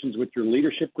conversations with your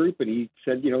leadership group. And he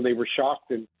said, they were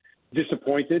shocked and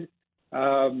disappointed.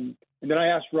 And then I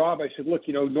asked Rob, I said, look,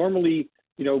 normally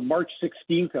March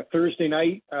 16th, a Thursday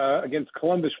night against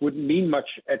Columbus wouldn't mean much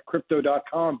at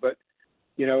Crypto.com, but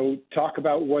talk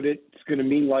about what it's going to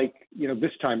mean like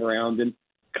this time around, and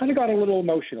kind of got a little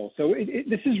emotional. So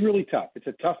this is really tough. It's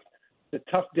a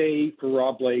tough day for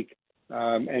Rob Blake,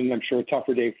 and I'm sure a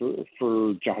tougher day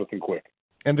for Jonathan Quick.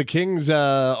 And the Kings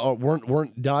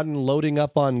weren't done loading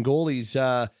up on goalies.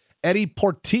 Eddie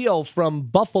Portillo from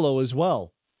Buffalo as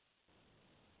well.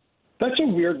 That's a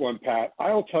weird one, Pat.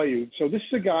 I'll tell you. So this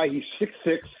is a guy, he's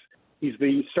 6'6". He's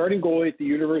the starting goalie at the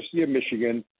University of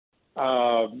Michigan.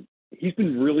 He's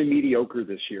been really mediocre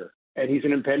this year, and he's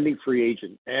an impending free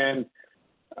agent. And,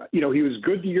 he was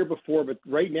good the year before, but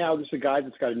right now this is a guy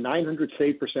that's got a .900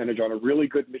 save percentage on a really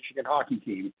good Michigan hockey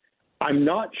team. I'm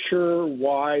not sure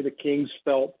why the Kings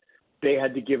felt they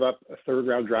had to give up a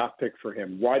third-round draft pick for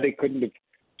him, why they couldn't have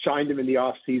signed him in the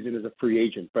offseason as a free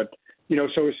agent. But,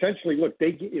 so essentially, look,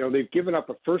 they've given up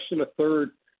a first and a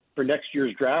third for next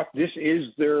year's draft. This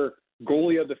is their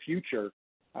goalie of the future.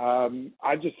 I don't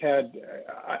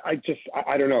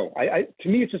know. To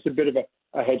me, it's just a bit of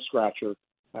a head scratcher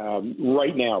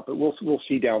right now, but we'll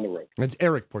see down the road. It's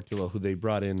Eric Portillo who they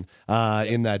brought in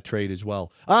that trade as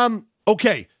well.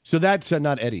 Okay, so that's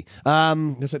not Eddie.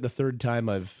 That's like the third time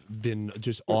I've been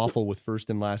just awful with first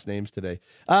and last names today.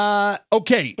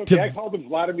 Okay. I called him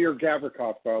Vladimir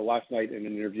Gavrikov last night in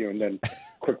an interview and then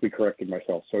quickly corrected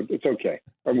myself. So it's okay.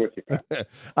 I'm with you, Pat.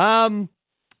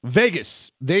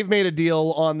 Vegas, they've made a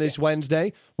deal on this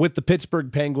Wednesday with the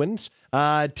Pittsburgh Penguins.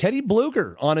 Teddy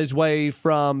Bluger on his way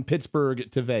from Pittsburgh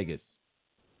to Vegas.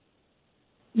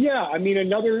 Yeah, I mean,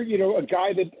 another, a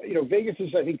guy that, Vegas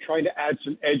is, I think, trying to add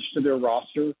some edge to their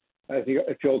roster. I feel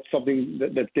it's something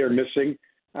that they're missing.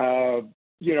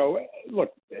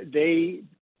 Look,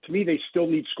 to me, they still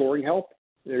need scoring help.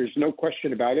 There's no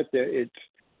question about it.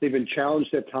 They've been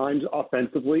challenged at times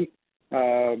offensively.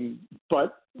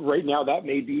 But right now that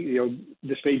may be,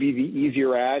 this may be the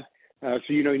easier ad. So,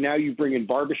 now you bring in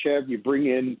Barbashev, you bring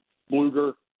in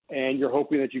Bluger, and you're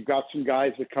hoping that you've got some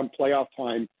guys that come playoff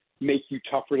time make you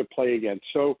tougher to play against.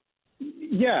 So,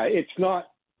 yeah, it's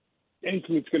not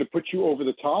anything that's going to put you over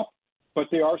the top, but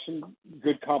there are some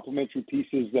good complementary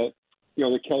pieces that,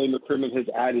 that Kelly McCrimmon has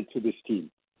added to this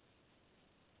team.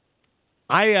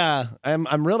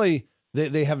 I'm really,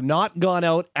 they have not gone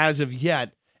out as of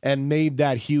yet and made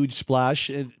that huge splash.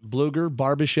 Bluger,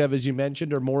 Barbashev, as you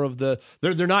mentioned, are more of they're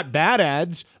not bad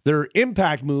ads. They're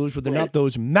impact moves, but they're not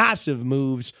those massive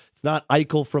moves. It's not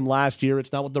Eichel from last year.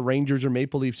 It's not what the Rangers or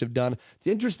Maple Leafs have done. It's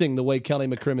interesting the way Kelly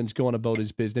McCrimmon's going about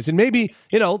his business. And maybe,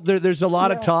 there's a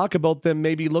lot of talk about them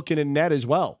maybe looking in net as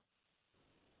well.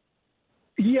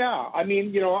 Yeah, I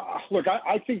mean, look,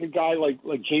 I think a guy like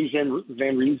James Van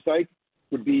Riemsdyk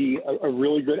would be a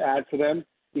really good ad for them.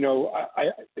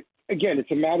 Again,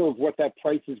 it's a matter of what that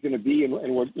price is going to be and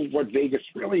what Vegas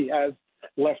really has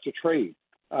left to trade.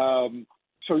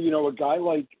 So, a guy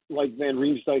like Van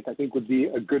Riemsdyk, I think, would be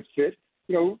a good fit.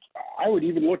 I would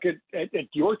even look at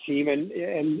your team and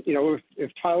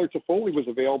if Tyler Toffoli was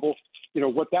available,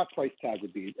 what that price tag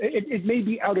would be. It may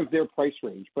be out of their price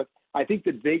range, but I think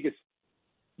that Vegas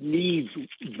needs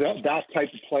that type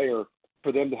of player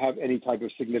for them to have any type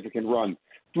of significant run.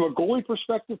 From a goalie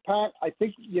perspective, Pat, I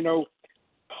think,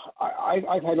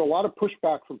 I've had a lot of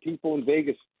pushback from people in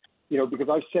Vegas, because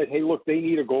I've said, hey, look, they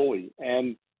need a goalie.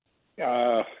 And,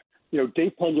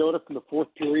 Dave Pagnotta from the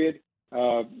fourth period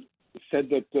said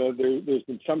that there's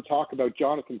been some talk about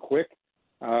Jonathan Quick.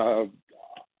 Dave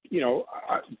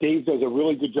does a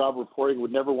really good job reporting,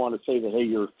 would never want to say that, hey,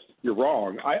 you're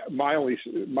wrong. My only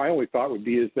thought would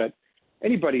be is that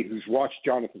anybody who's watched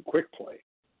Jonathan Quick play,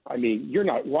 I mean,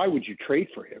 why would you trade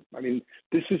for him? I mean,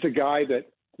 this is a guy that,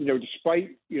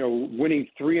 despite, winning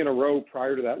 3 in a row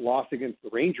prior to that loss against the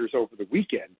Rangers over the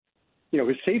weekend,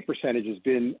 his save percentage has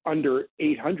been under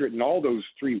 800 in all those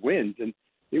 3 wins. And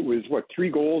it was, 3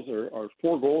 goals or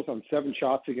 4 goals on 7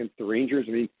 shots against the Rangers.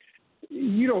 I mean,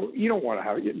 you don't want to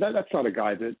have that's not a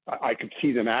guy that I could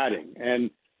see them adding.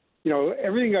 And,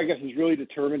 everything, I guess, is really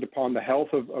determined upon the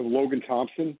health of Logan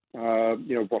Thompson.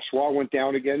 Brossoit went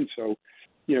down again. So,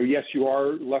 yes, you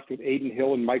are left with Aiden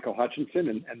Hill and Michael Hutchinson,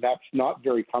 and that's not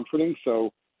very comforting.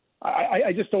 So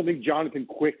I just don't think Jonathan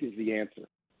Quick is the answer.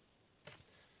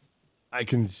 I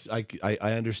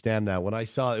understand that. When I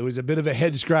saw it was a bit of a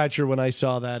head scratcher when I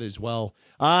saw that as well.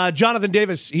 Jonathan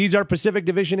Davis, he's our Pacific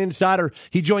Division insider.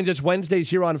 He joins us Wednesdays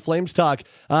here on Flames Talk.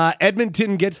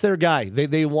 Edmonton gets their guy.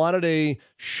 They wanted a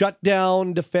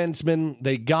shutdown defenseman.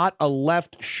 They got a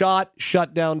left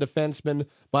shutdown defenseman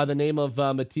by the name of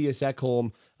Matthias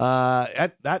Ekholm.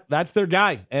 That's their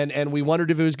guy. And we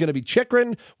wondered if it was going to be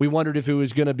Chychrun. We wondered if it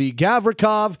was going to be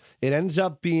Gavrikov. It ends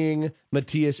up being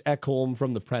Matthias Ekholm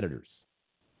from the Predators.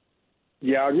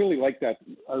 Yeah, I really like that.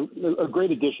 A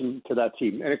great addition to that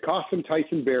team. And it cost them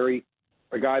Tyson Barrie,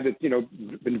 a guy that's,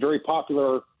 been very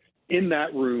popular in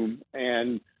that room.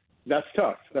 And that's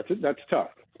tough. That's tough.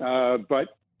 But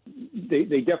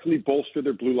they definitely bolster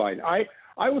their blue line.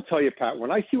 I will tell you, Pat, when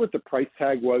I see what the price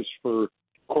tag was for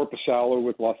Korpisalo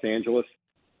with Los Angeles,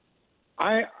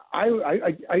 I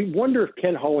wonder if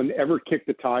Ken Holland ever kicked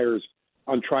the tires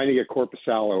on trying to get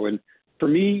Korpisalo. And for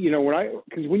me,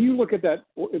 because when you look at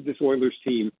this Oilers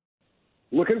team,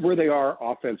 look at where they are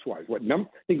offense-wise. I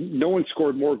think no one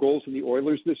scored more goals than the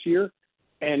Oilers this year,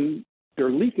 and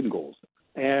they're leaking goals.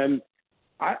 And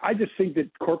I just think that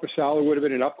Korpisalo would have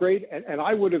been an upgrade, and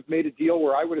I would have made a deal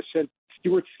where I would have sent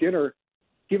Stuart Skinner,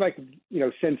 see if I could,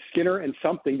 send Skinner and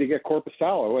something to get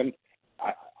Korpisalo. And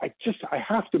I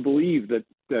have to believe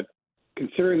that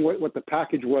considering what the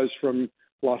package was from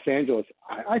Los Angeles,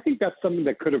 I think that's something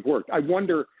that could have worked. I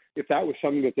wonder if that was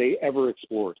something that they ever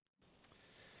explored.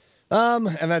 And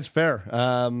that's fair.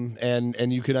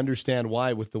 And you could understand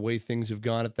why with the way things have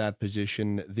gone at that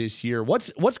position this year. What's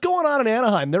going on in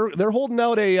Anaheim? They're holding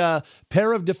out a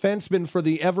pair of defensemen for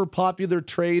the ever popular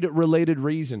trade related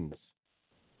reasons.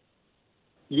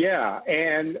 Yeah,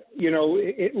 and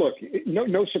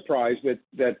no surprise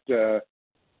that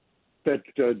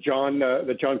John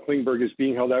Klingberg is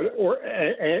being held out,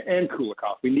 and Kulikov.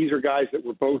 I mean, these are guys that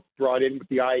were both brought in with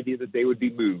the idea that they would be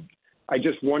moved. I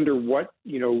just wonder what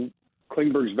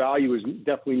Klingberg's value is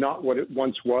definitely not what it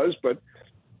once was, but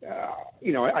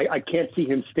I can't see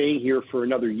him staying here for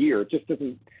another year. It just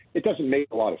doesn't make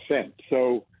a lot of sense.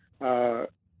 So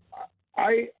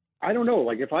I don't know.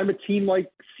 Like if I'm a team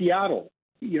like Seattle,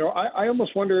 I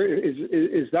almost wonder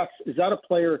is that a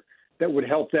player that would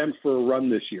help them for a run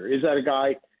this year? Is that a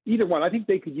guy? Either one. I think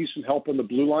they could use some help on the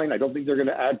blue line. I don't think they're going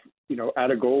to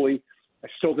add a goalie. I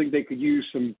still think they could use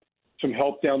some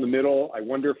help down the middle. I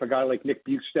wonder if a guy like Nick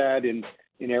Bjugstad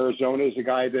in Arizona is a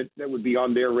guy that would be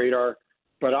on their radar.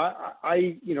 But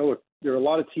look, there are a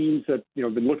lot of teams that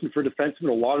have been looking for defensemen.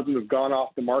 A lot of them have gone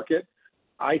off the market.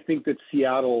 I think that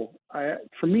Seattle,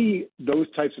 for me, those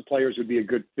types of players would be a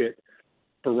good fit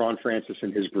for Ron Francis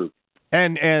and his group.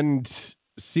 And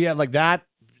Seattle like that,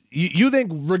 you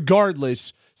think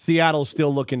regardless, Seattle's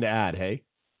still looking to add, hey?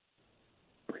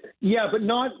 Yeah, but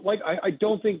not like I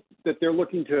don't think that they're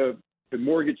looking to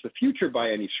mortgage the future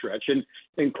by any stretch. And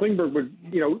Klingberg would,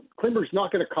 Klingberg's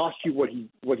not going to cost you what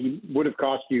he would have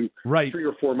cost you 3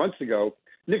 or 4 months ago.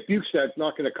 Nick Bjugstad's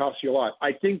not going to cost you a lot.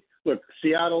 I think. Look,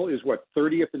 Seattle is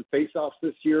 30th in faceoffs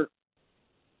this year.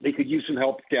 They could use some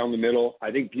help down the middle.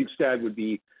 I think Bjugstad would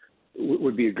be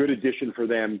a good addition for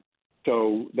them.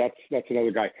 So that's another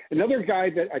guy. Another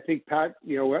guy that I think, Pat,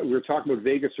 we were talking about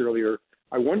Vegas earlier.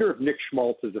 I wonder if Nick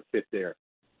Schmaltz is a fit there.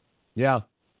 Yeah.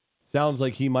 Sounds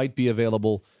like he might be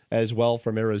available as well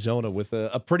from Arizona with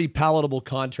a pretty palatable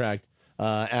contract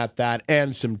at that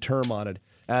and some term on it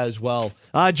as well.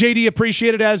 JD,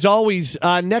 appreciate it as always.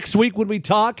 Next week when we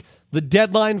talk, the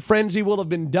deadline frenzy will have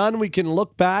been done. We can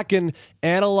look back and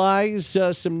analyze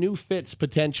some new fits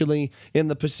potentially in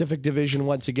the Pacific Division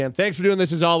once again. Thanks for doing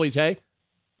this as always, hey?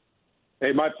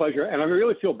 Hey, my pleasure. And I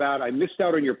really feel bad. I missed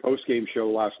out on your post-game show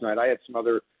last night. I had some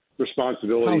other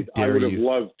responsibilities. I would have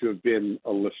loved to have been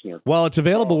a listener. Well, it's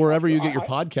available wherever you get your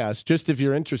podcast, just if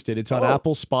you're interested. It's on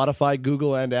Apple, Spotify,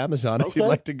 Google, and Amazon if you'd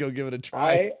like to go give it a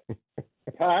try.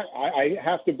 Pat, I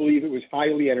have to believe it was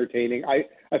highly entertaining. I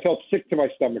felt sick to my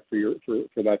stomach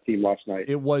for that team last night.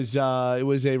 It was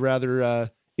a rather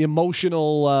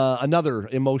emotional, another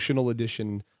emotional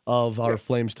edition of our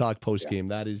Flames Talk post game.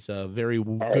 That is a very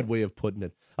good way of putting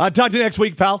it. Talk to you next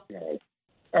week, pal.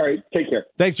 All right, take care.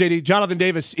 Thanks, JD. Jonathan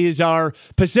Davis is our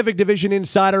Pacific Division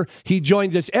insider. He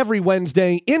joins us every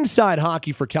Wednesday inside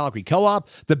Hockey for Calgary Co-op.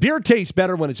 The beer tastes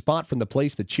better when it's bought from the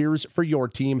place that cheers for your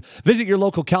team. Visit your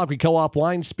local Calgary Co-op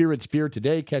Wine Spirits Beer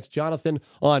today. Catch Jonathan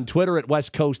on Twitter at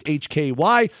West Coast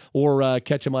HKY or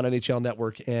catch him on NHL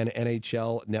Network and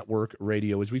NHL Network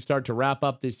Radio. As we start to wrap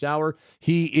up this hour,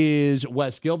 he is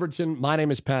Wes Gilbertson. My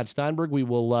name is Pat Steinberg. We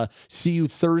will see you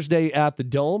Thursday at the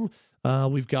Dome.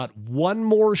 We've got one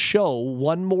more show,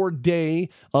 one more day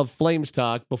of Flames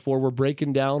Talk before we're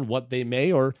breaking down what they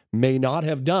may or may not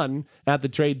have done at the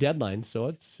trade deadline. So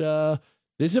it's this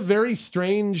is a very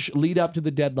strange lead up to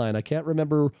the deadline. I can't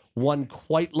remember one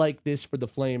quite like this for the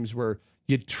Flames where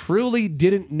you truly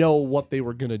didn't know what they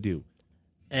were going to do.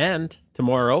 And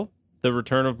tomorrow, the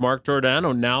return of Mark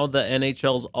Giordano, now the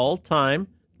NHL's all-time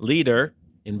leader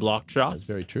in blocked shots. That's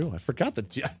very true. I forgot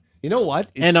that. You know what?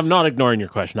 And I'm not ignoring your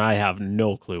question. I have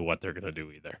no clue what they're going to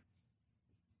do either.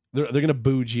 They're going to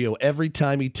boo Gio every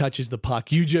time he touches the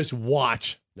puck. You just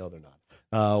watch. No, they're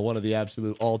not. One of the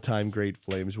absolute all-time great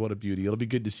Flames. What a beauty. It'll be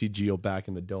good to see Gio back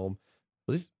in the Dome.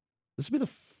 This will be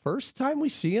the first time we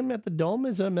see him at the Dome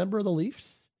as a member of the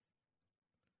Leafs.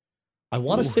 I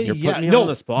want to say, yeah. No,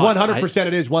 100%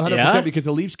 it is. 100% because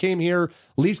the Leafs came here.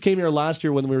 Leafs came here last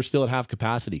year when we were still at half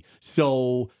capacity.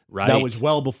 So that was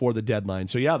well before the deadline.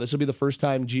 So, yeah, this will be the first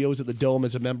time Gio's at the Dome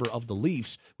as a member of the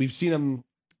Leafs. We've seen him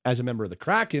as a member of the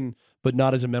Kraken, but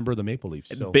not as a member of the Maple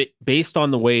Leafs. So. Based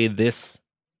on the way this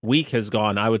week has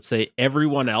gone, I would say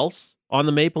everyone else on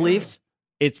the Maple Leafs,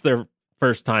 it's their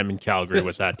first time in Calgary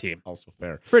with that team. Also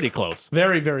fair. Pretty close.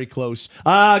 Very, very close.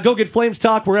 Go get Flames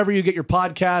Talk wherever you get your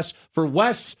podcasts. For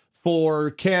Wes, for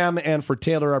Cam, and for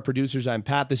Taylor, our producers, I'm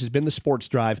Pat. This has been The Sports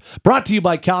Drive, brought to you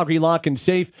by Calgary Lock and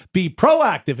Safe. Be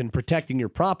proactive in protecting your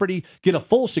property. Get a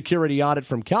full security audit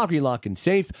from Calgary Lock and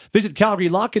Safe. Visit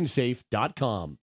CalgaryLockandSafe.com.